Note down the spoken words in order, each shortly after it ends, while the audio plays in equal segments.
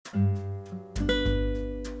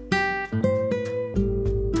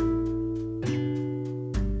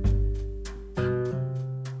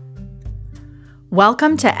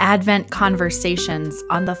Welcome to Advent Conversations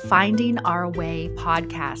on the Finding Our Way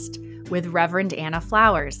podcast with Reverend Anna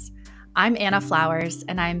Flowers. I'm Anna Flowers,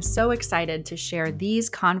 and I'm so excited to share these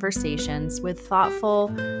conversations with thoughtful,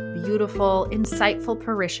 beautiful, insightful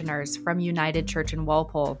parishioners from United Church in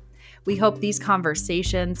Walpole. We hope these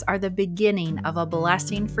conversations are the beginning of a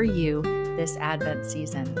blessing for you this Advent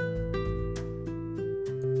season.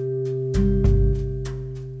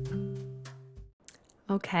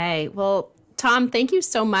 Okay, well, Tom, thank you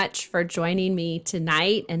so much for joining me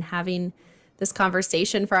tonight and having this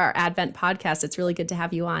conversation for our Advent podcast. It's really good to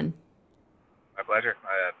have you on. My pleasure.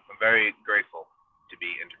 I'm very grateful to be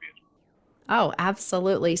interviewed. Oh,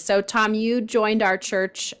 absolutely. So, Tom, you joined our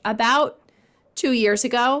church about 2 years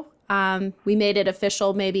ago. We made it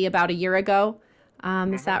official maybe about a year ago.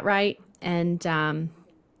 Is that right? And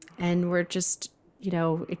we're just,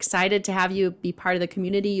 excited to have you be part of the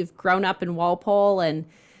community. You've grown up in Walpole, and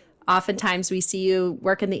oftentimes we see you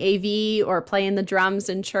work in the AV or playing the drums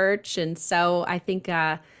in church. And so I think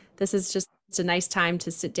this is just a nice time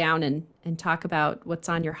to sit down and talk about what's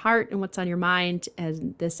on your heart and what's on your mind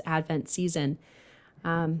in this Advent season. So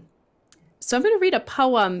I'm going to read a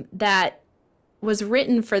poem that was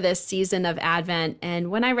written for this season of Advent.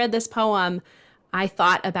 And when I read this poem, I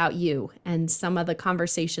thought about you and some of the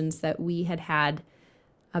conversations that we had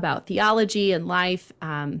about theology and life.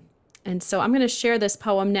 And so I'm going to share this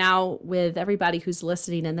poem now with everybody who's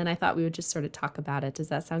listening, and then I thought we would just sort of talk about it. Does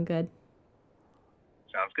that sound good?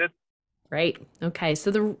 Sounds good. Great. Okay, so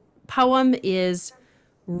the poem is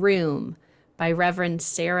Room by Reverend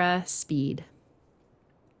Sarah Speed.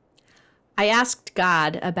 I asked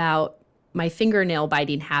God about my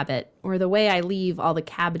fingernail-biting habit, or the way I leave all the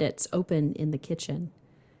cabinets open in the kitchen.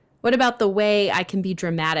 What about the way I can be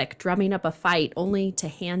dramatic, drumming up a fight only to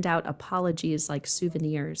hand out apologies like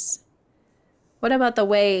souvenirs? What about the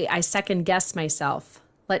way I second-guess myself,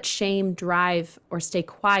 let shame drive or stay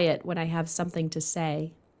quiet when I have something to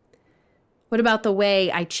say? What about the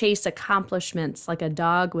way I chase accomplishments like a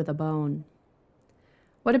dog with a bone?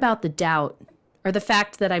 What about the doubt, or the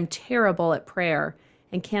fact that I'm terrible at prayer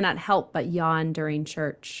and cannot help but yawn during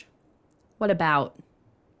church? What about?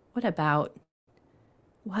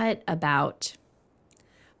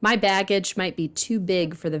 My baggage might be too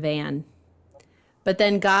big for the van. But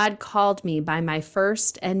then God called me by my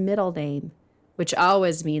first and middle name, which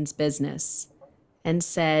always means business, and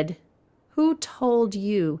said, "Who told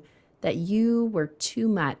you that you were too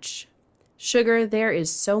much? Sugar, there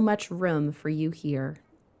is so much room for you here."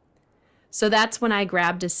 So that's when I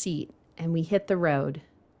grabbed a seat and we hit the road.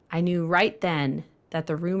 I knew right then that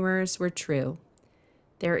the rumors were true.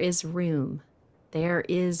 There is room. There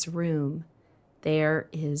is room. There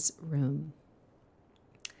is room.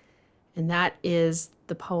 And that is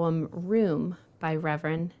the poem Room by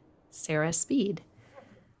Reverend Sarah Speed.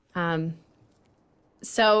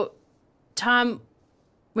 So, Tom,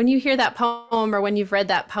 when you hear that poem or when you've read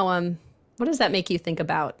that poem, what does that make you think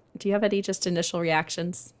about? Do you have any just initial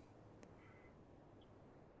reactions?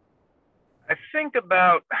 I think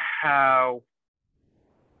about how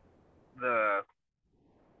the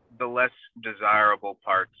less desirable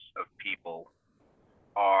parts of people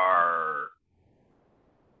are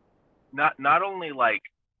not only like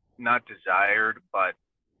not desired, but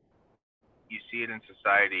you see it in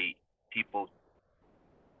society. People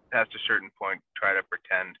past a certain point try to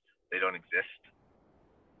pretend they don't exist,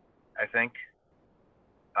 I think.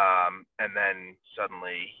 And then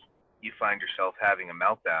suddenly you find yourself having a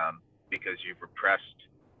meltdown because you've repressed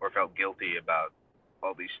or felt guilty about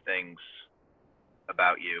all these things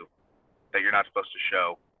about you that you're not supposed to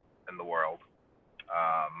show in the world.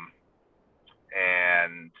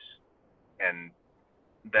 And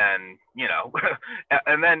then,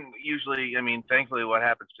 and then usually, thankfully what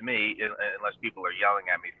happens to me, unless people are yelling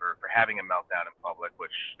at me for having a meltdown in public,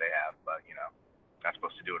 which they have, but, not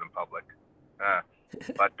supposed to do it in public.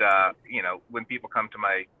 But when people come to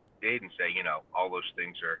my aid and say, all those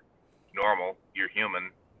things are normal, you're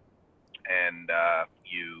human, and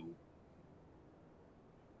you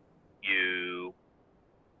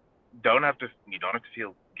don't have to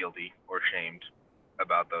feel guilty or shamed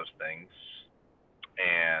about those things.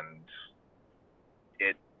 And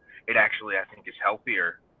it actually, I think, is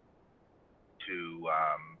healthier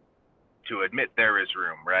to admit there is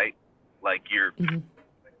room, right? Like you're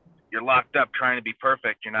locked up trying to be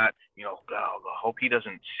perfect. You're not, oh, I hope he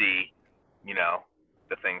doesn't see,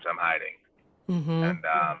 the things I'm hiding. And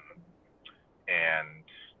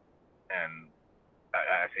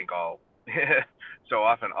I think so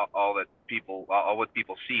often all what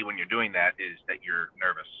people see when you're doing that is that you're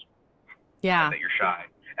nervous. Yeah. And that you're shy.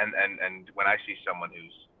 And when I see someone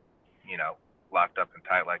who's, locked up and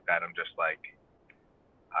tight like that, I'm just like,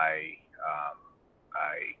 I um,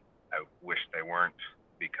 I wish they weren't,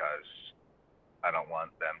 because I don't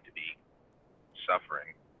want them to be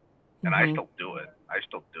suffering, and I Mm-hmm. still do it.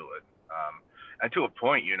 And to a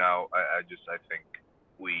point, I think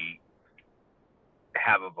we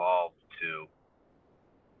have evolved to,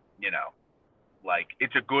 like,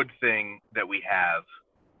 it's a good thing that we have.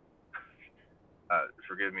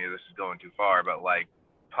 Forgive me if this is going too far, but like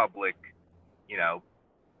public, you know,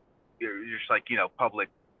 just like public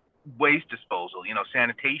waste disposal,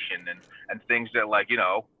 sanitation and things that, like,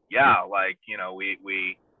 yeah, like,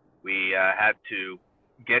 we had to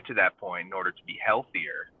get to that point in order to be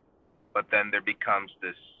healthier. But then there becomes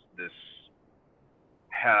this this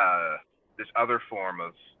other form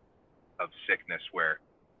of sickness where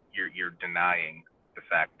you're denying the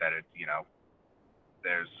fact that it's,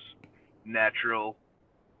 there's natural,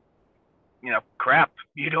 crap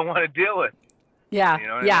you don't want to deal with. Yeah. You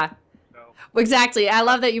know what I mean? Yeah. So, Exactly. I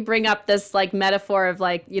love that you bring up this like metaphor of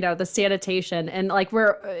like, the sanitation, and like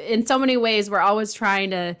we're in so many ways we're always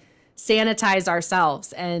trying to sanitize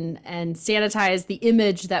ourselves and sanitize the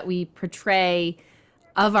image that we portray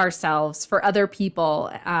of ourselves for other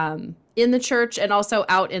people, in the church and also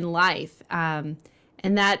out in life.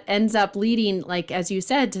 And that ends up leading, like, as you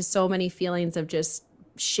said, to so many feelings of just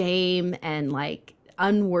shame and like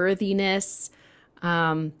unworthiness.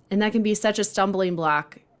 And that can be such a stumbling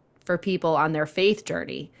block for people on their faith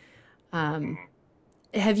journey. mhm.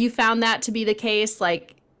 Have you found that to be the case?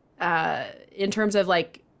 Like, in terms of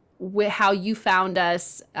like how you found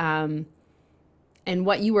us, and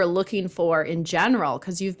what you were looking for in general,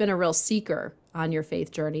 because you've been a real seeker on your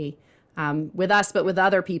faith journey, with us, but with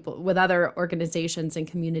other people, with other organizations and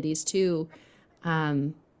communities too.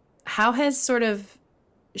 How has sort of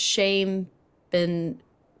shame been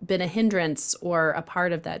a hindrance or a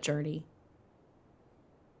part of that journey?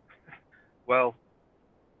 Well,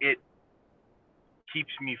 it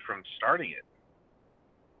keeps me from starting it.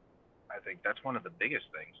 I think that's one of the biggest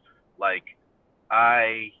things. Like,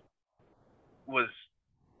 I was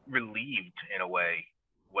relieved in a way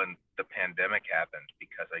when the pandemic happened,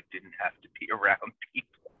 because I didn't have to be around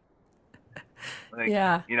people. Like,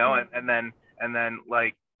 Yeah. and then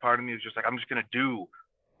like part of me was just like, I'm just gonna do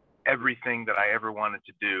everything that I ever wanted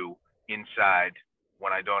to do inside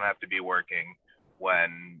when I don't have to be working,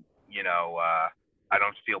 when I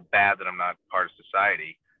don't feel bad that I'm not part of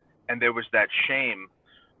society. And there was that shame.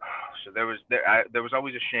 So there was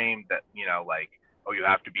always a shame that, like, oh, you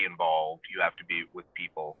have to be involved, you have to be with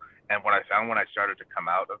people. And what I found when I started to come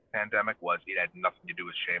out of the pandemic was it had nothing to do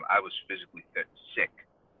with shame. I was physically sick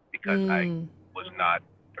because I Mm. was not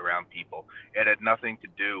around people. It had nothing to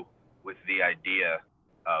do with the idea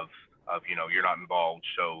of you're not involved,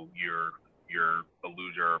 so you're a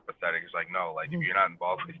loser or pathetic. It's like, no, like, if you're not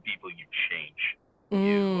involved with people, you change.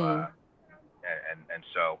 You Mm. and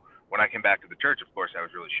so when I came back to the church, of course, I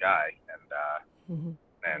was really shy, Mm-hmm.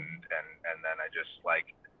 and then I just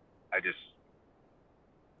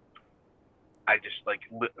I just like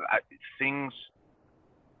things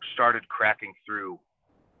started cracking through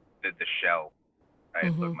the shell I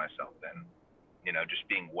had Mm-hmm. put myself in. Just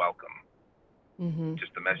being welcome. Mm-hmm.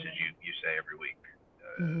 Just the message you say every week.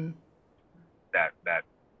 Mm-hmm. That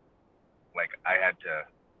like I had to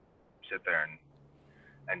sit there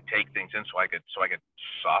and take things in so I could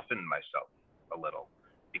soften myself a little,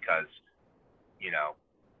 because you know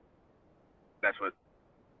that's what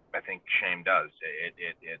I think shame does.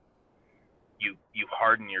 It you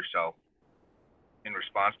harden yourself in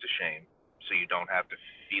response to shame, so you don't have to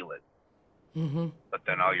feel it. Mm-hmm. But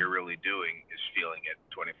then all you're really doing is feeling it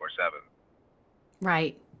 24/7.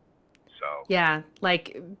 Right. So Yeah.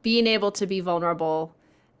 Like being able to be vulnerable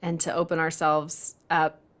and to open ourselves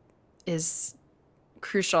up is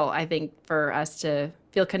crucial, I think, for us to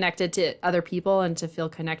feel connected to other people and to feel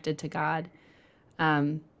connected to God.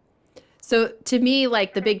 Um, so to me,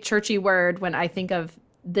 like the big churchy word when I think of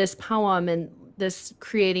this poem and this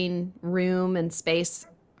creating room and space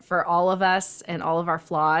for all of us and all of our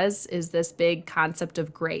flaws is this big concept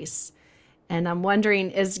of grace. And I'm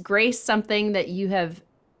wondering, is grace something that you have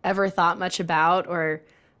ever thought much about, or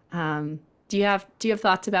do you have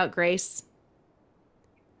thoughts about grace?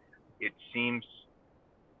 it seems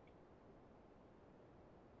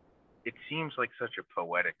it seems like such a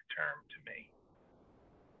poetic term to me,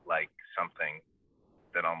 like something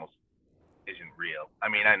that almost isn't real. I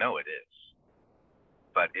mean, I know it is,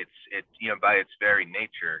 but by its very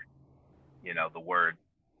nature, the word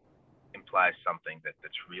implies something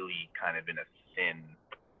that's really kind of in a thin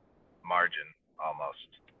margin, almost,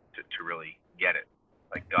 to really get it,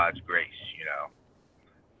 like God's grace.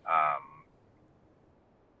 Um,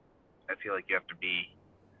 I feel like you have to be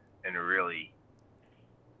in a really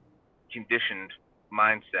conditioned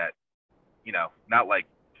mindset, not like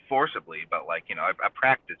forcibly, but like, a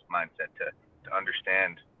practice mindset to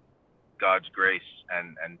understand God's grace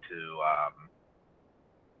and to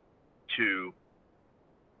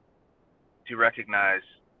recognize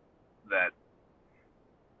that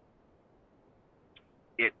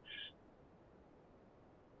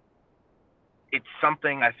it's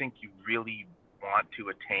something I think you really want to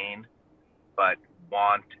attain, but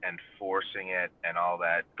want and forcing it and all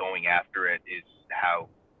that, going after it is how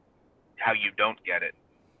you don't get it.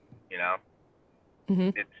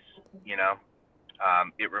 Mm-hmm.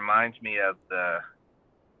 It reminds me of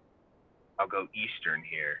I'll go Eastern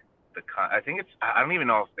here. I think I don't even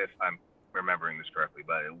know if I'm remembering this correctly,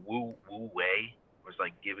 but Wu Wei was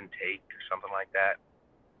like give and take or something like that.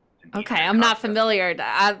 Okay, I'm not familiar,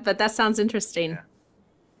 but that sounds interesting.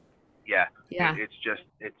 Yeah. Yeah. It's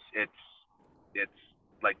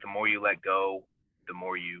like the more you let go, the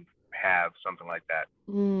more you have, something like that.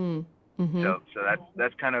 Mm-hmm. So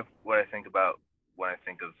that's kind of what I think about when I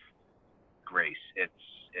think of grace. It's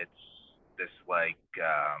this like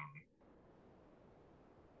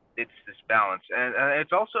it's this balance, and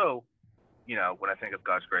it's also, when I think of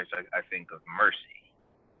God's grace, I think of mercy.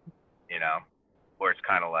 Where it's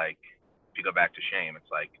kind of like, if you go back to shame,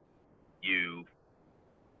 it's like you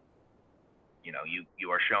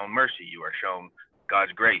are shown mercy, you are shown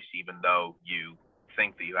God's grace, even though you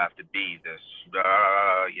think that you have to be this,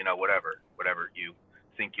 whatever you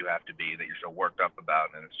think you have to be, that you're so worked up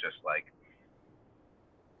about, and it's just like,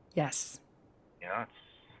 yes,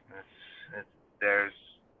 it's there's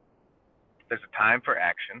a time for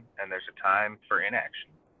action and there's a time for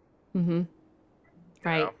inaction. Mm-hmm.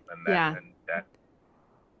 Right. Yeah.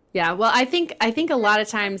 Yeah. Well, I think a lot of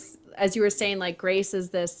times, as you were saying, like grace is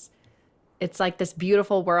it's like this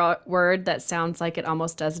beautiful word that sounds like it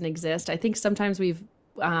almost doesn't exist. I think sometimes we've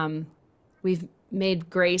made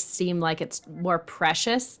grace seem like it's more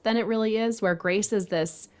precious than it really is, where grace is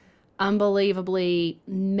this unbelievably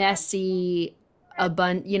messy,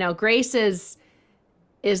 grace is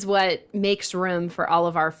what makes room for all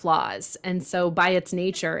of our flaws. And so by its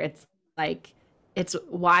nature, it's like, it's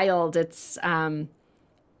wild. It's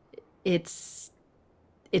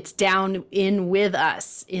down in with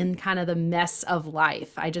us in kind of the mess of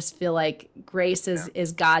life. I just feel like grace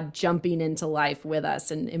is God jumping into life with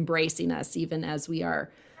us and embracing us, even as we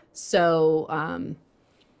are so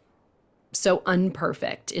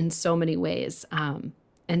unperfect in so many ways.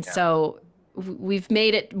 So we've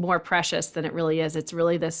made it more precious than it really is. It's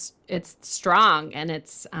really it's strong, and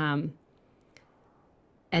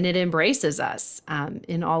and it embraces us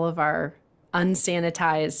in all of our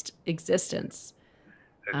unsanitized existence.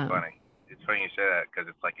 It's funny. It's funny you say that, because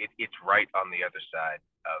it's like it's right on the other side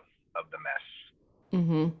of the mess.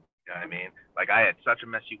 Mm-hmm. You know what I mean? Like, I had such a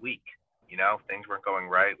messy week. Things weren't going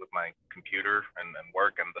right with my computer and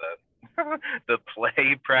work and the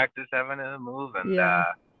play practice having to move, and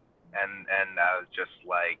I was just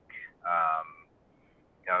like, I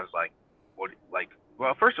was like, what, like.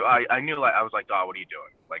 Well, first of all, I knew, like, I was like, God, what are you doing?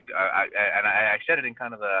 Like, I said it in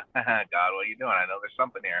kind of a, God, what are you doing? I know there's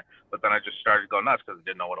something here. But then I just started going nuts because I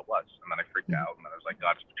didn't know what it was. And then I freaked out. And then I was like,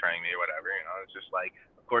 God is betraying me or whatever. It's just like,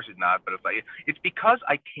 of course he's not. But it's like, it's because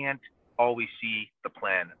I can't always see the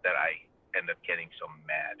plan that I end up getting so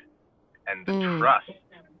mad. And the trust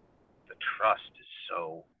is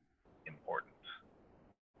so important.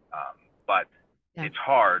 But it's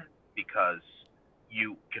hard because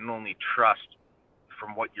you can only trust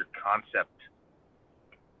from what your concept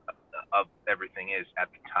of everything is at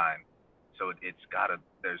the time. So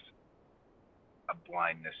there's a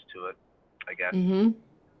blindness to it, I guess.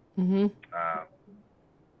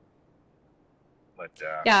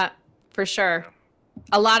 Yeah, for sure.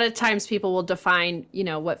 A lot of times people will define,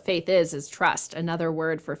 what faith is as trust. Another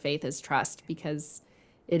word for faith is trust, because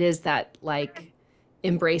it is that, like,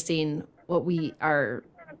 embracing what we are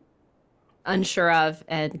unsure of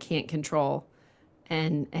and can't control,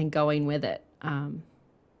 and going with it.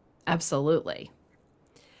 Absolutely.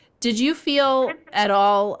 Did you feel at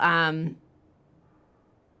all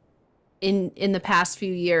in the past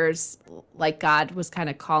few years like God was kind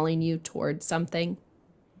of calling you towards something?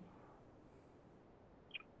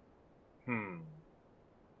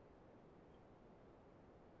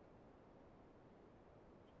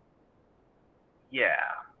 Yeah.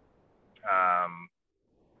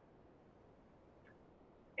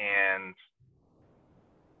 And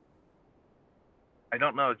I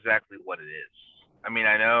don't know exactly what it is. I mean,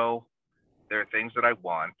 I know there are things that I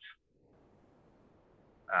want.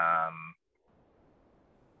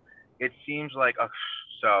 It seems like,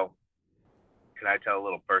 so can I tell a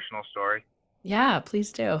little personal story? Yeah,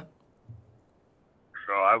 please do.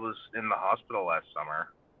 So I was in the hospital last summer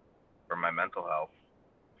for my mental health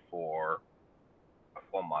for a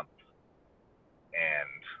full month,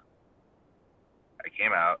 and I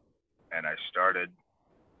came out and I started,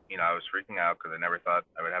 I was freaking out because I never thought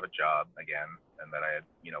I would have a job again, and that I had,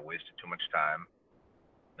 wasted too much time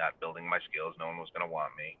not building my skills. No one was going to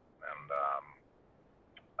want me. And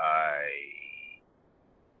I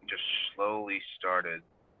just slowly started,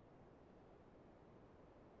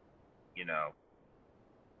 you know,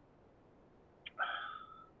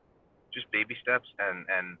 just baby steps,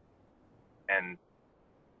 and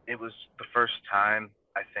it was the first time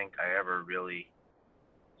I think I ever really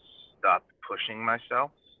stopped pushing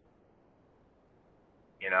myself,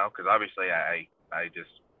 because obviously I just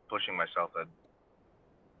pushing myself had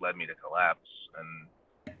led me to collapse, and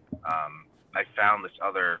I found this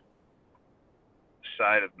other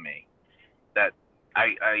side of me that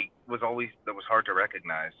I was always, that was hard to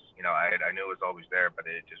recognize. I knew it was always there, but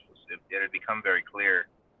it just was, it had become very clear.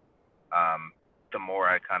 The more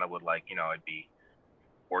I kind of would I'd be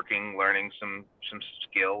working, learning some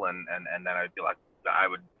skill, and then I'd be like, I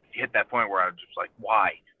would hit that point where I was just like,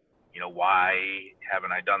 why? Why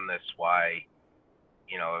haven't I done this? Why,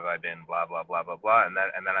 have I been blah, blah, blah, blah, blah. And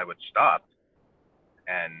then I would stop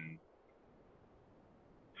and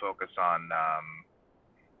focus on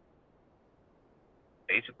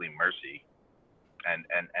basically mercy.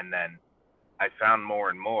 And then I found more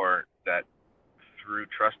and more that through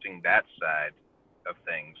trusting that side of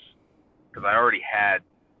things, because I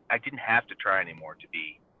didn't have to try anymore to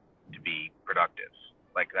be productive.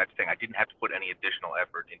 Like, that's the thing, I didn't have to put any additional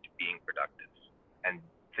effort into being productive, and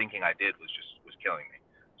thinking I did was killing me.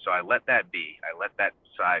 So I let that be. I let that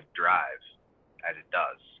side drive as it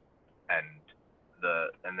does, and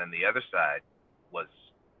then the other side was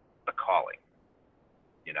the calling,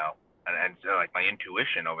 and so, like, my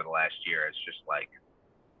intuition over the last year is just like,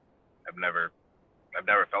 I've never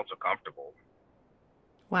felt so comfortable.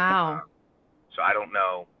 Wow. So I don't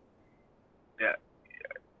know. Yeah,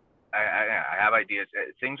 I have ideas.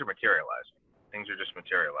 Things are materializing. Things are just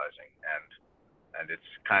materializing, and it's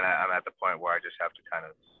kind of, I'm at the point where I just have to kind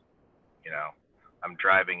of, I'm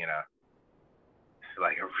driving in a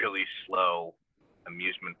really slow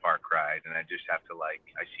amusement park ride, and I just have to,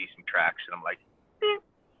 I see some tracks, and I'm like,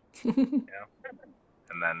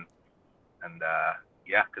 and then,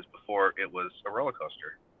 yeah, because before it was a roller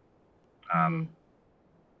coaster.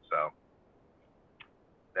 So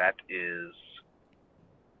that is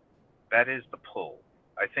the pull.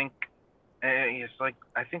 I think it's like,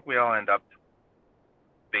 I think we all end up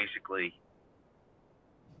basically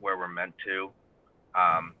where we're meant to,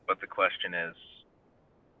 but the question is,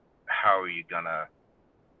 how are you gonna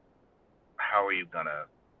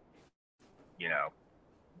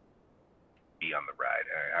be on the ride?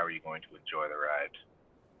 How are you going to enjoy the ride?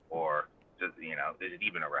 Or is it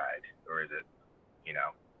even a ride, or is it,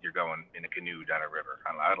 you're going in a canoe down a river?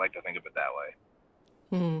 I would like to think of it that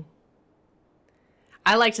way.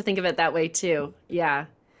 I like to think of it that way too. Yeah.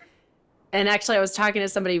 And actually, I was talking to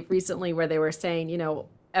somebody recently where they were saying,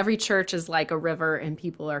 every church is like a river, and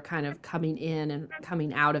people are kind of coming in and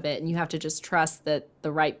coming out of it. And you have to just trust that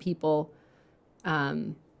the right people,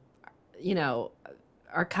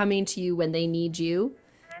 are coming to you when they need you,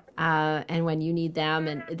 and when you need them.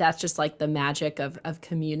 And that's just like the magic of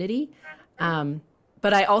community.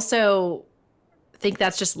 But I also think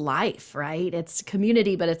that's just life, right? It's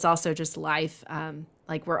community, but it's also just life.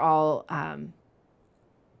 Like we're all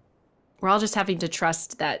just having to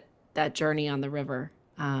trust that journey on the river.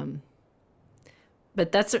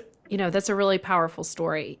 But that's a really powerful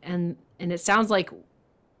story, and it sounds like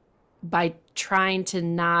by trying to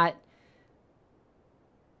not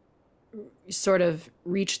sort of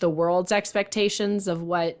reach the world's expectations of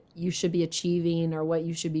what you should be achieving or what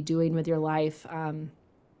you should be doing with your life,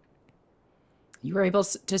 you were able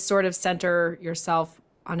to sort of center yourself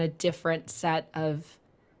on a different set of,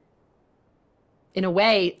 in a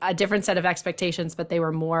way, a different set of expectations, but they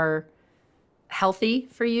were more healthy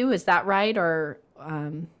for you. Is that right? Or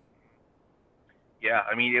yeah,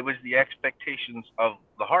 I mean, it was the expectations of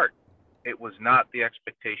the heart. It was not the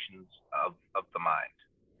expectations of the mind.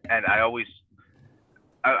 And I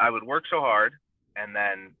would work so hard, and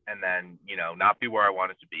then not be where I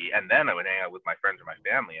wanted to be, and then I would hang out with my friends or my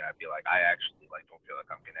family, and I'd be like, I actually don't feel like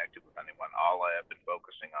I'm connected with anyone. All I have been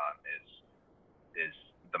focusing on is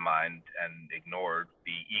the mind, and ignored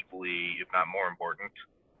the equally, if not more important,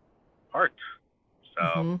 heart.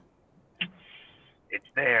 So it's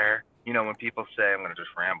there. When people say, I'm going to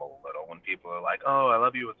just ramble a little, when people are like, "Oh, I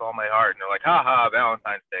love you with all my heart," and they're like, "Ha ha,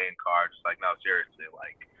 Valentine's Day and cards." Like, no, seriously,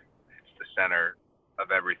 like, it's the center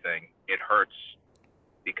of everything. It hurts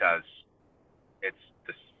because it's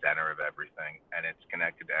the center of everything, and it's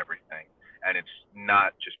connected to everything, and it's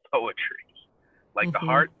not just poetry. Like Mm-hmm.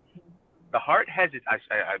 the heart has its.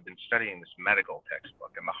 I've been studying this medical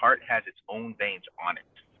textbook, and the heart has its own veins on it,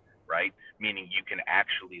 right? Meaning you can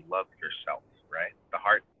actually love yourself, right? The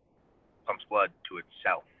heart pumps blood to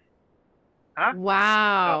itself. Huh? No.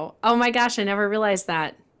 Wow. Oh my gosh, I never realized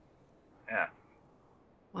that. Yeah.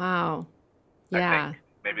 Wow. I think Yeah.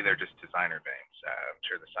 maybe they're just designer veins. I'm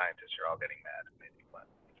sure the scientists are all getting mad, maybe, but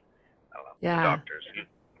I don't know. The Yeah. doctors. It's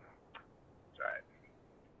all right.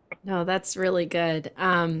 No, that's really good.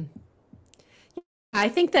 I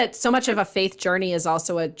think that so much of a faith journey is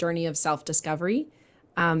also a journey of self-discovery.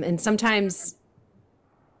 And sometimes,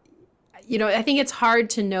 I think it's hard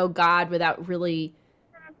to know God without really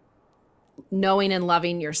knowing and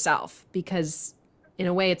loving yourself because in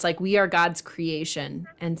a way it's like we are God's creation.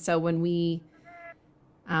 And so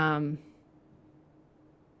um,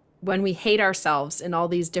 when we hate ourselves in all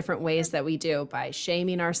these different ways that we do by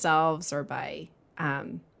shaming ourselves or by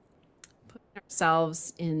putting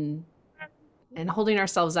ourselves in and holding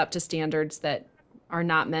ourselves up to standards that are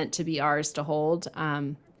not meant to be ours to hold.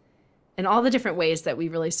 And all the different ways that we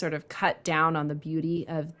really sort of cut down on the beauty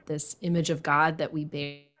of this image of God that we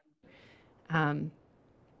bear. Um,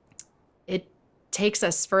 it takes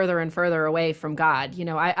us further and further away from God.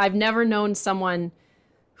 I've never known someone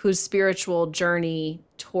whose spiritual journey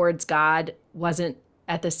towards God wasn't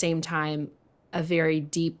at the same time a very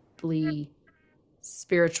deeply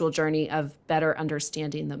spiritual journey of better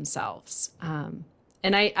understanding themselves.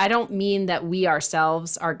 And I don't mean that we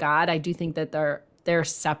ourselves are God. I do think that they're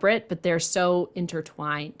separate, but they're so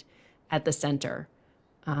intertwined at the center.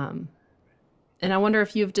 Um, and I wonder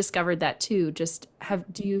if you've discovered that too. Do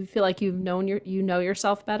you feel like you know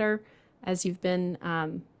yourself better as you've been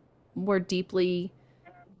more deeply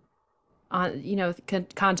on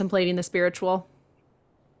contemplating the spiritual?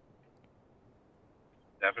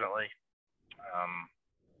 Definitely. Um,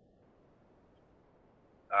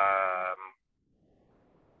 um,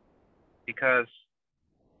 because,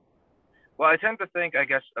 well, I tend to think, I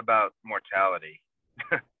guess, about mortality,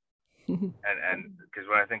 and because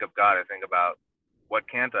when I think of God, I think about what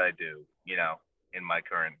can't I do, in my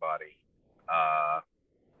current body, uh,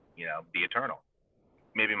 be eternal.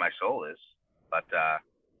 Maybe my soul is, but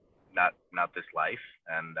not this life,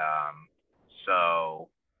 and so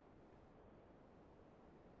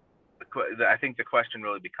I think the question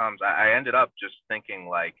really becomes. I ended up just thinking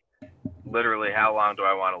like, literally, how long do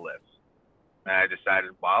I want to live? And I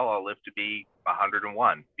decided, well, I'll live to be 101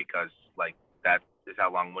 because like that is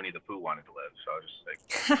how long Winnie the Pooh wanted to live. So I was just like,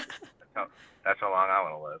 that's how long I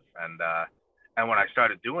want to live. And when I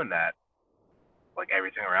started doing that, like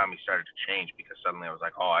everything around me started to change because suddenly I was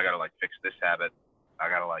like, oh, I gotta like fix this habit, I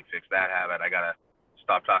gotta like fix that habit, I gotta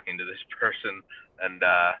stop talking to this person, and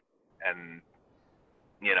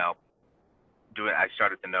you know, doing. I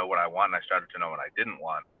started to know what I want, and I started to know what I didn't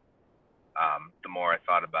want. The more I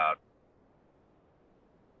thought about,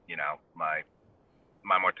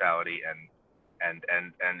 my mortality,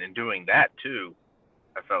 and in doing that too,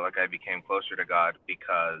 I felt like I became closer to God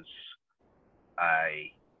because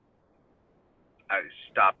I I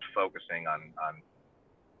stopped focusing on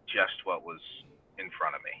just what was in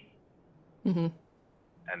front of me, Mm-hmm.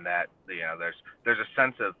 and that there's a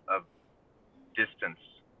sense of distance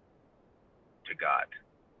to God.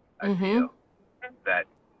 I Mm-hmm. feel that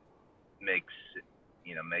makes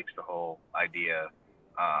makes the whole idea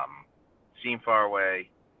seem far away,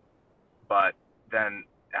 but then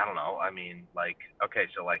I don't know. I mean, like, okay,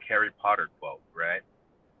 so like Harry Potter quote, right?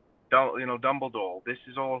 Don't Dumbledore? This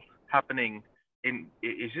is all happening in.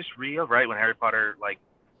 Is this real? Right when Harry Potter like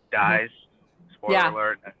Mm-hmm. dies. Spoiler Yeah.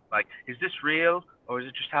 alert. Like, is this real or is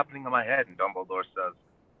it just happening in my head? And Dumbledore says,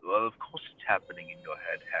 "Well, of course it's happening in your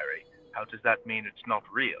head, Harry. How does that mean it's not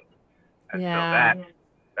real?" And so Yeah. that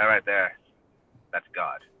right there, that's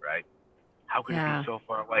God, right? How could it be Yeah. so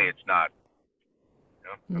far away? It's not.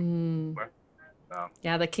 Mm. So,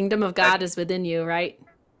 Yeah. The kingdom of that. God is within you, right?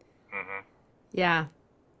 Mhm. Yeah.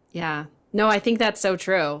 Yeah. No, I think that's so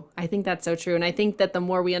true. I think that's so true. And I think that the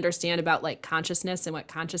more we understand about like consciousness and what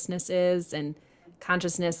consciousness is, and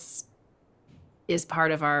consciousness is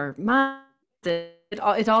part of our mind,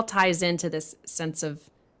 it all ties into this sense of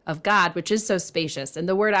God, which is so spacious. And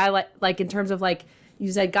the word I like in terms of like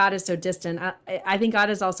you said, God is so distant. I think God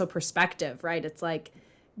is also perspective, right? It's like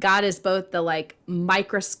God is both the like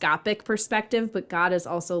microscopic perspective, but God is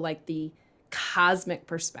also like the cosmic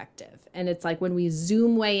perspective. And it's like when we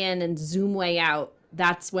zoom way in and zoom way out,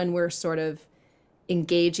 that's when we're sort of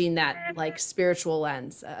engaging that like spiritual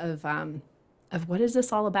lens of what is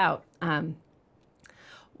this all about?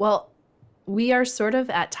 Well, we are sort of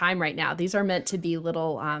at time right now. These are meant to be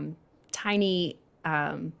little tiny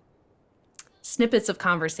snippets of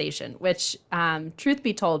conversation, which truth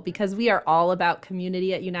be told, because we are all about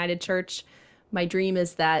community at United Church, my dream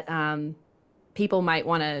is that people might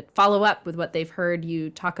want to follow up with what they've heard you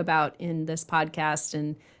talk about in this podcast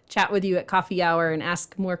and chat with you at coffee hour and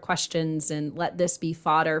ask more questions and let this be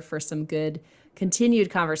fodder for some good continued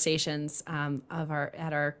conversations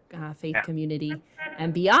at our faith community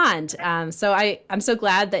and beyond. So I'm so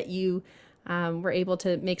glad that you were able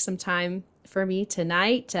to make some time for me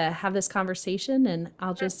tonight to have this conversation. And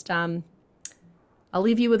I'll just I'll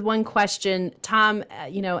leave you with one question, Tom.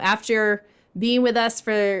 After being with us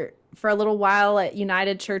for a little while at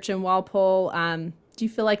United Church in Walpole, do you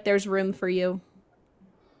feel like there's room for you?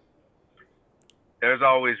 There's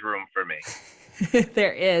always room for me.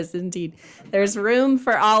 There is indeed. There's room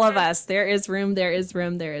for all of us. There is room. There is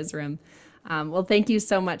room. There is room. Well, thank you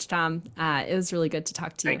so much, Tom. It was really good to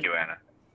talk to you. Thank you, Anna.